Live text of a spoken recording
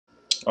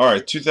All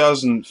right,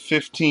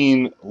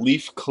 2015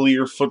 Leaf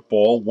Clear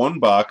Football, one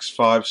box,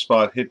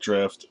 5-spot hit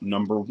draft,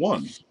 number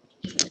 1.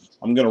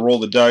 I'm going to roll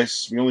the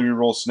dice. We only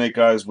re-roll snake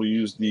eyes. We'll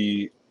use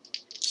the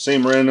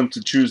same random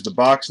to choose the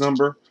box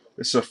number.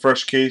 This is a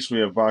fresh case. We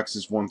have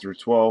boxes 1 through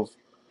 12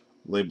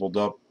 labeled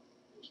up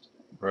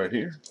right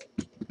here.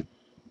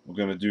 We're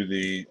going to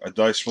do a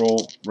dice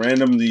roll,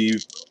 random the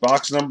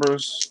box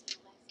numbers,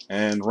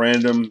 and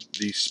random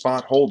the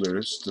spot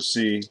holders to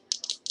see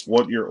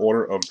what your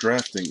order of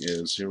drafting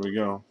is. Here we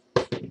go.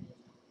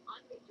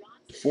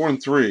 4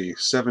 and 3,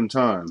 7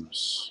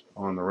 times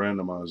on the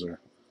randomizer.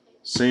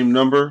 Same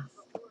number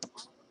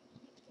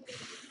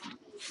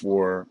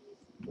for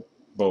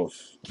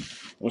both.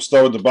 We'll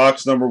start with the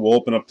box number. We'll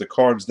open up the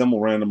cards. Then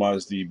we'll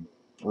randomize the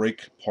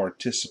break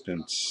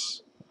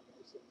participants.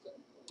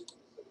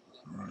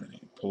 Alrighty,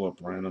 pull up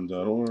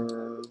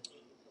random.org.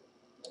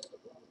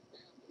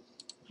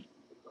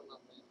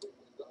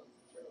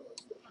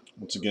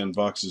 Once again,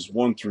 boxes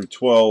 1 through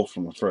 12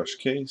 from a fresh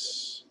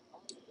case.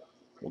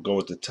 We'll go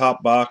with the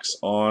top box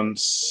on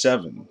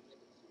 7.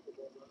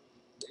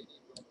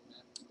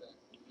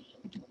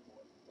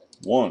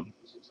 1,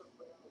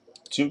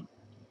 2,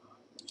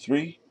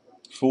 3,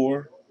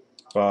 4,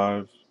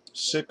 5,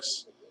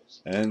 6,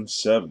 and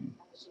 7.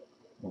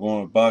 We're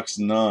going with box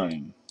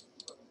 9.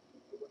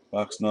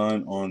 Box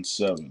 9 on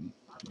 7.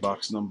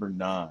 Box number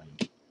 9.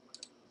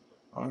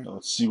 Alright,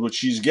 let's see what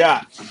she's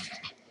got.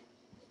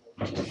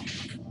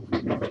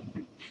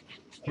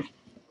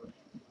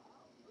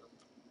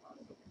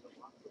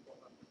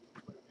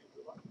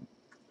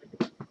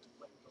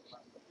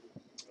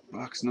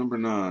 Box number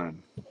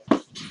 9.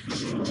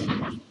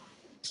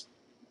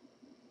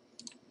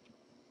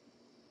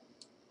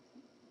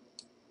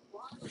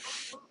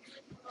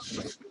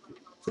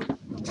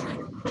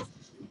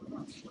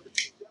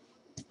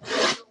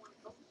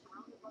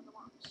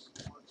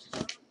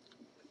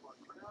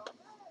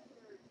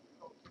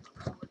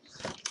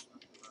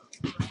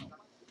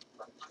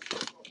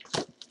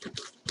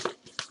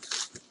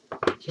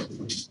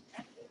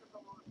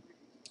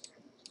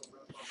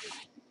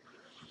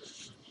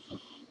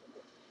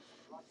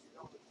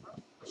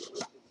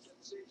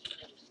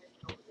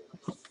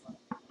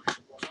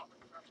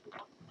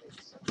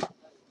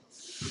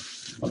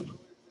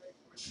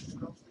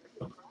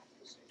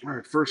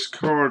 Alright, first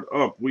card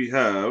up we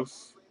have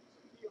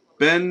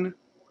Ben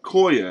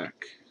Koyak.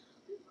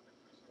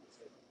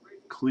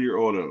 Clear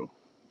auto.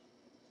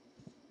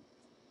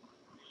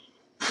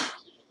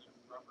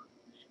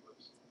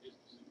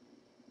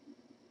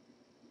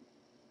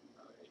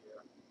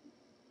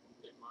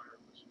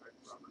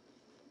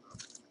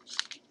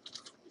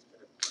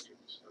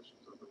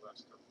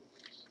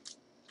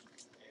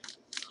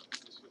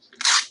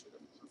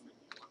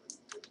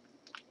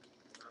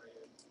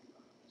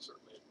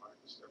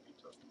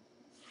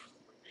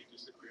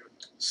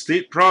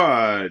 State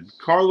Pride.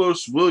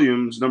 Carlos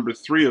Williams, number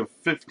 3 of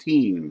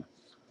 15.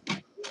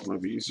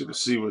 Might be easier to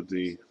see with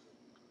the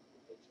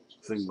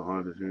thing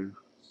behind it here.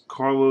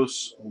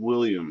 Carlos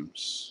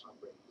Williams,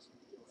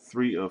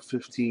 3 of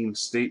 15,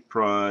 State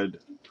Pride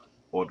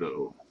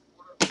auto.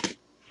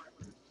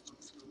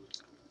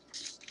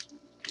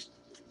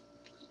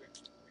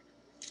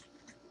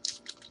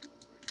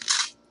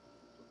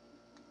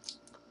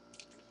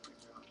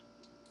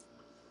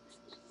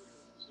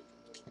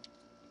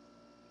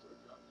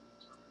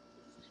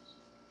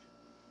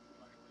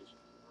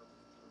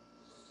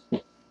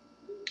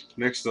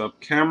 Next up,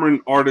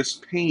 Cameron Artis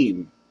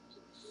Payne.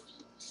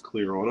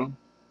 Clear auto.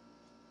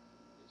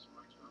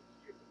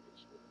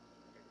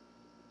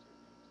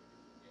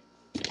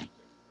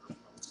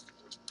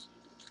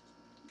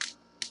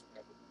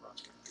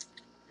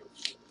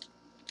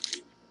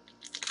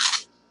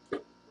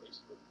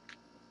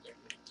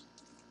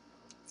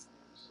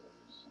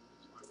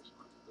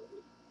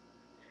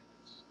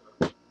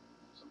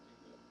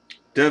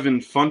 Devin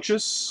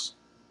Funchess.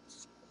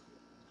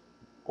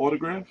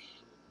 Autograph.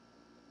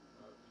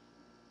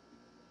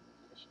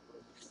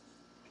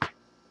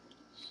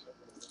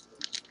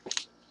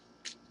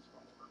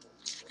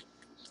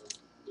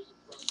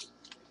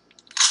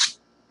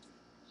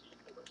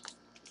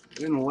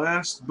 And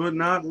last but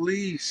not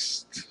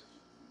least,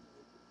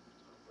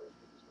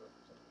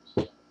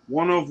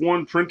 1 of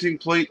 1 printing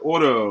plate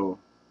auto.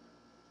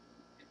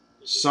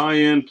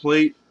 Cyan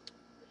plate,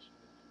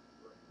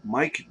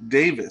 Mike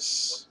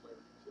Davis.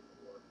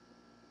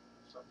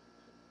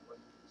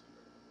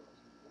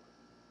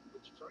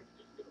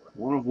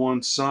 1 of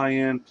 1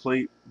 Cyan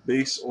plate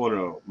base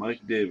auto,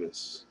 Mike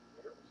Davis.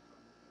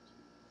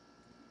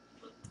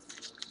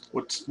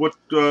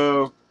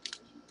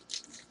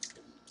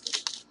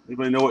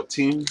 Anybody know what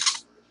team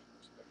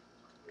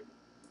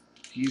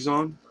he's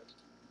on?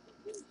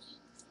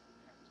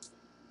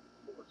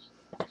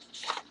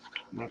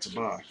 That's a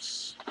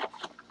box.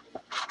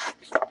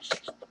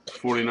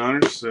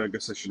 49ers? I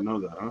guess I should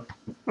know that, huh?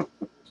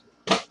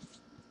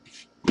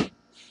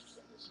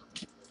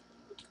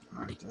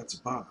 Alright, that's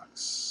a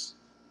box.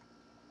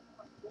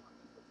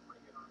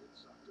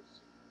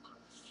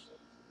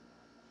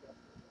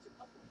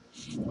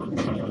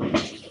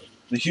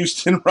 The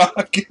Houston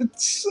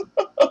Rockets.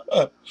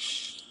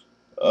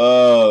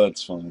 Oh,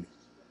 that's funny.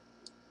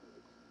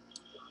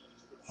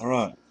 All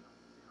right.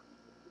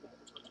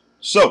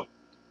 So,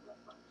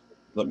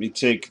 let me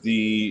take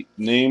the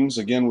names.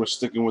 Again, we're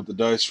sticking with the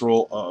dice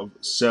roll of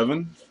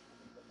 7.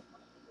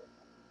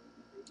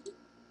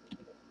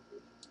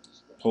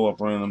 Pull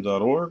up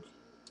random.org.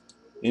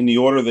 In the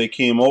order they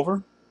came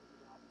over,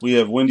 we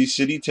have Windy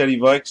City, Teddy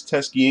Vikes,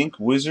 Teskey Inc.,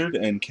 Wizard,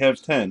 and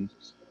Kev10.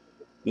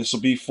 This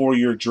will be for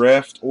your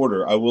draft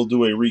order. I will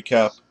do a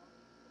recap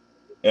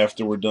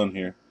after we're done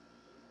here.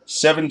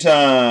 7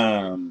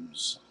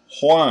 times.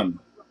 1,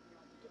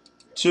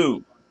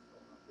 2,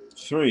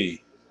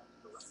 3,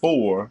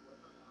 4,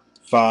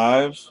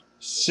 5,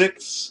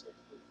 6.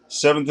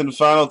 7th and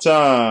final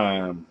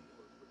time.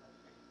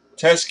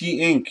 Teskey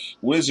Inc.,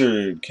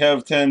 Wizard,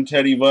 Kev10,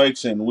 Teddy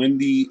Vikes, and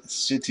Windy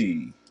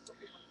City.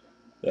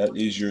 That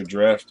is your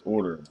draft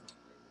order.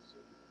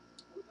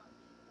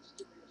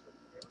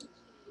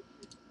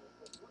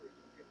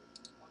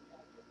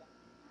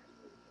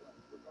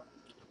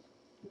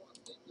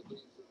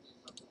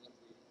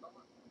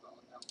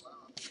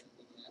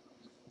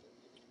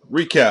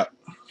 Recap.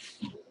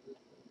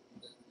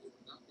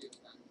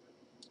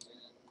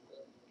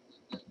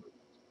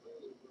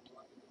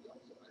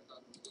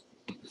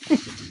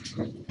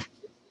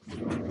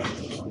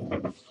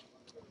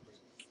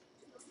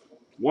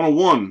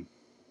 One-on-one.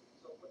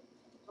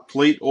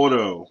 Plate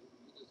auto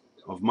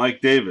of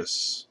Mike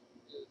Davis.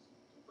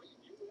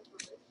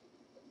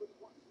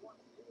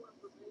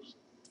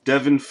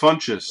 Devin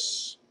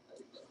Funchess.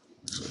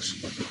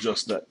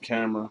 Adjust that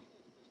camera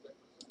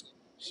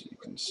so you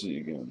can see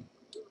again.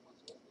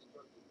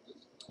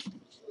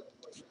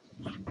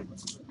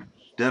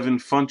 Devin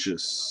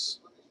Funchess.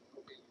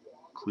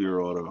 Clear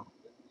auto.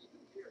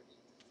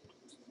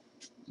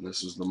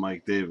 This is the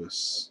Mike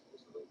Davis.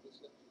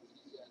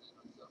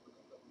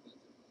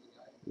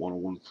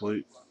 101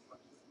 plate.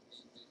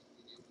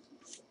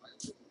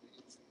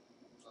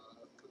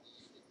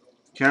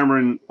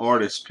 Cameron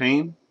Artis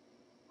Payne.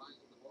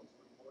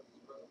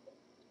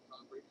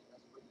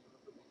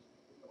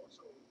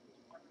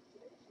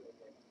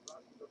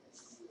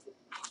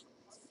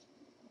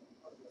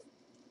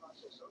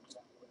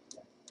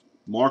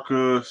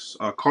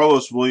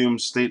 Carlos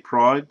Williams State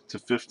Pride to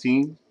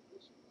 15.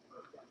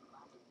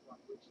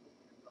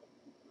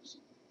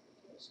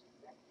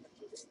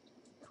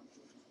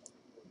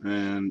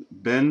 And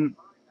Ben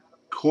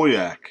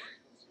Koyak,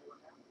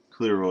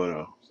 clear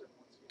auto.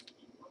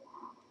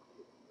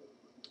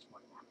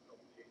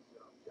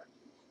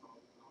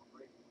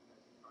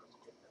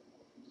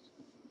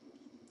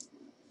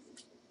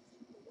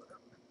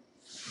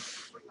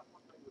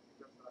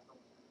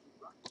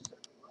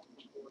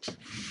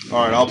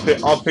 All right,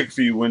 I'll pick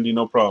for you, Wendy.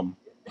 No problem.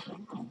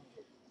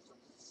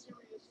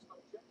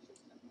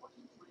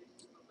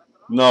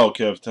 No,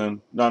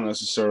 Kev10, not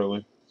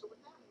necessarily.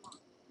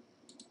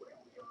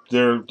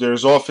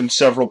 There's often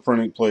several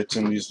printing plates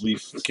in these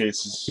leaf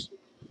cases.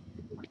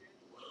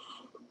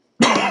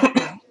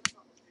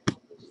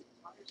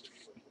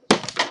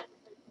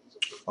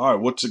 All right,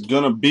 what's it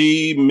gonna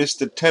be,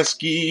 Mr.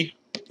 Teskey?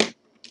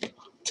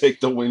 Take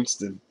the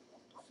Winston.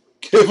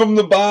 Give him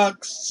the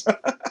box.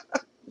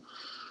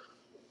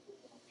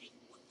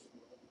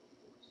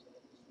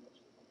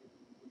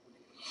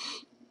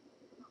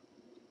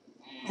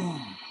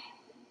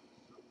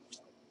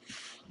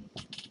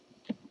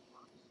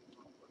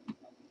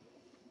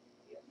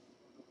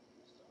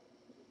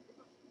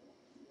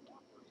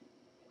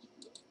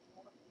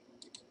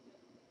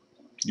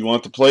 You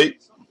want the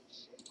plate?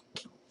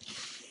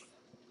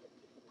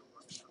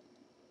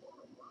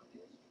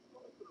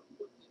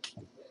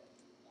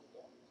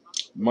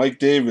 Mike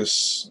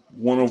Davis,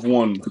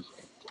 1/1.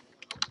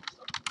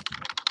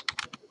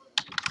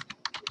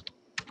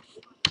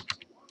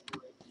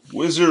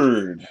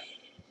 Wizard.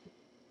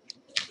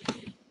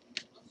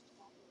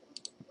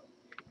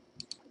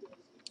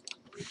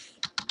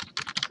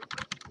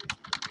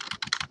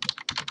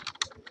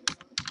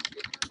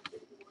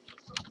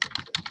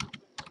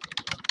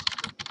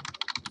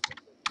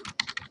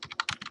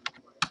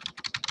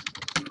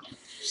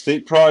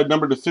 State Pride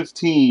number to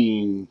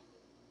 15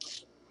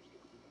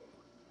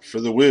 for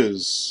the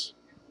Wiz.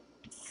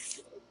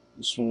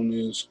 This one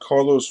is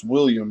Carlos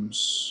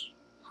Williams.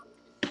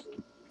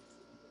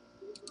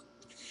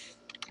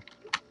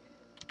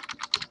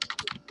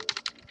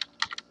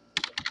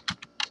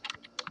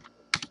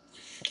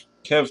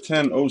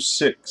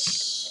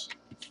 Kev1006.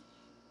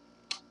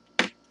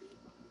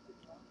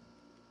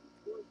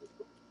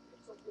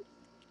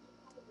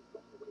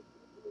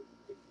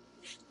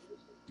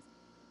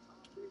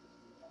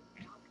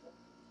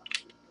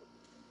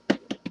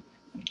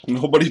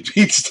 Nobody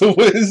beats the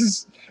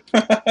Wiz.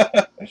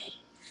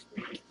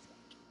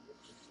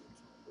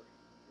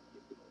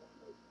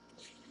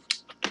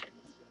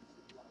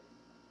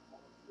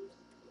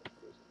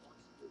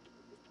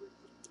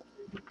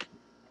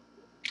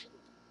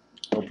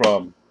 No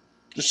problem.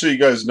 Just so you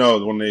guys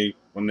know, when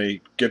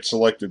they get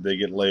selected, they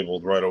get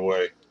labeled right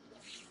away.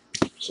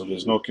 So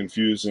there's no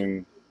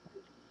confusing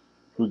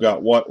who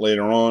got what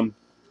later on.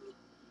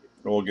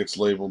 It all gets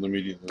labeled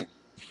immediately.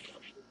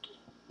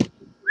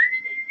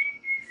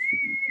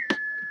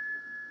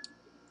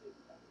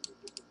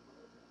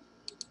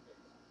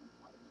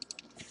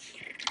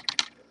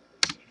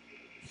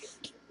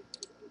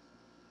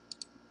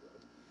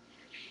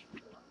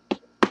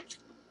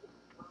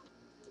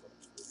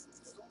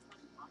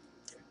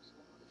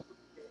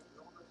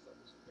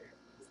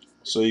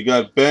 So you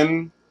got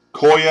Ben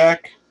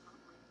Koyak,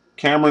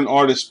 Cameron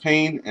Artis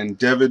Payne, and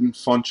Devin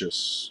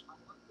Funchess.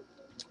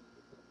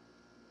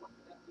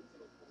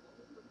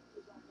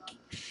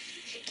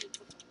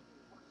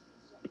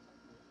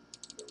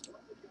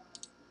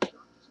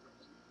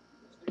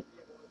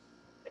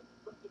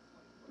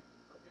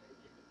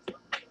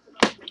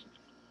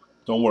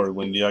 Don't worry,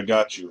 Wendy, I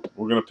got you.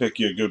 We're going to pick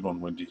you a good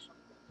one, Wendy.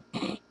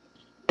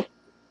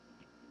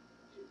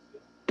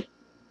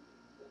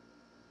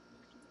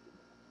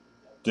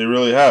 They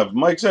really have.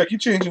 Mike Zach, you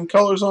changing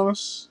colors on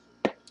us?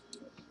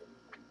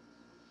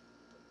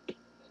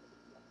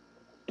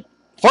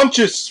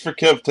 Funchess for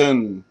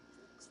Kev10.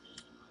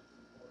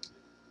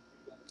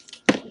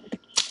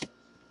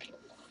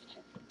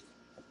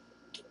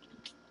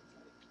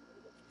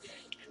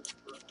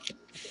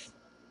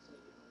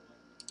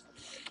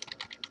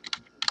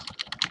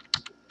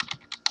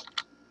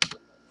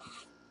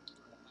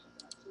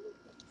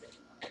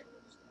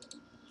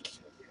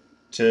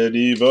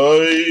 Teddy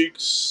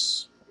Vikes.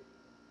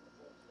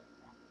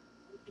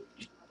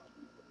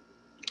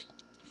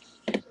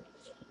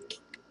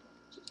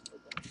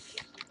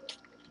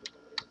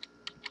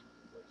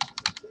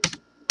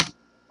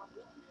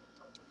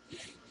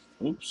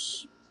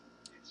 Oops.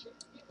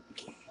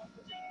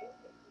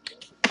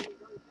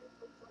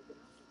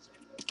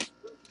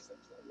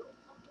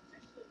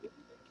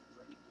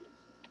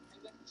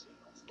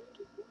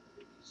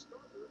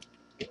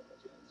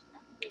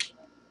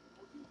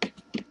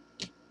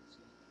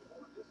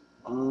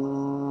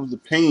 The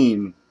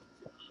Pain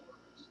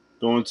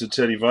going to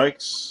Teddy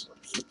Vikes.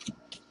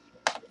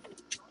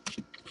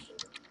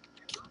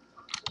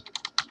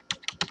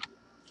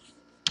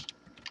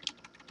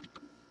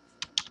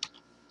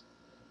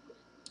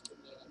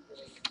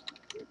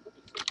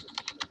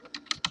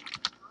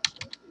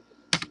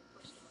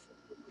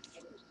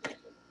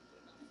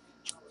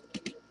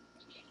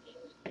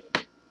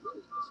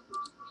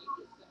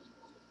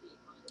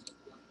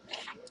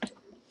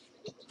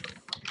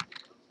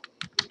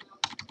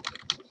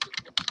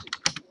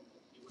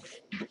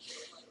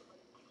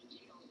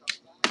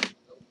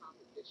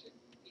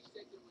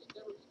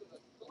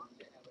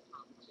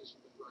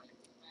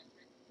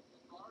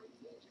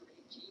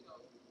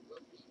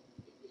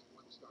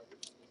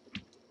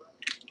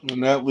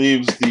 And that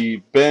leaves the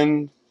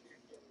Ben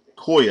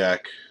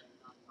Koyak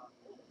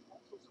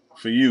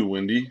for you,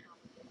 Wendy.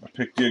 I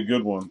picked you a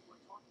good one.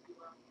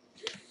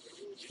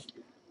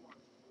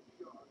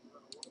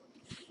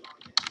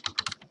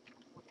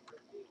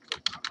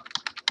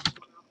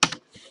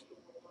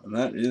 And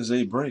that is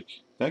a break.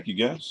 Thank you,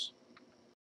 guys.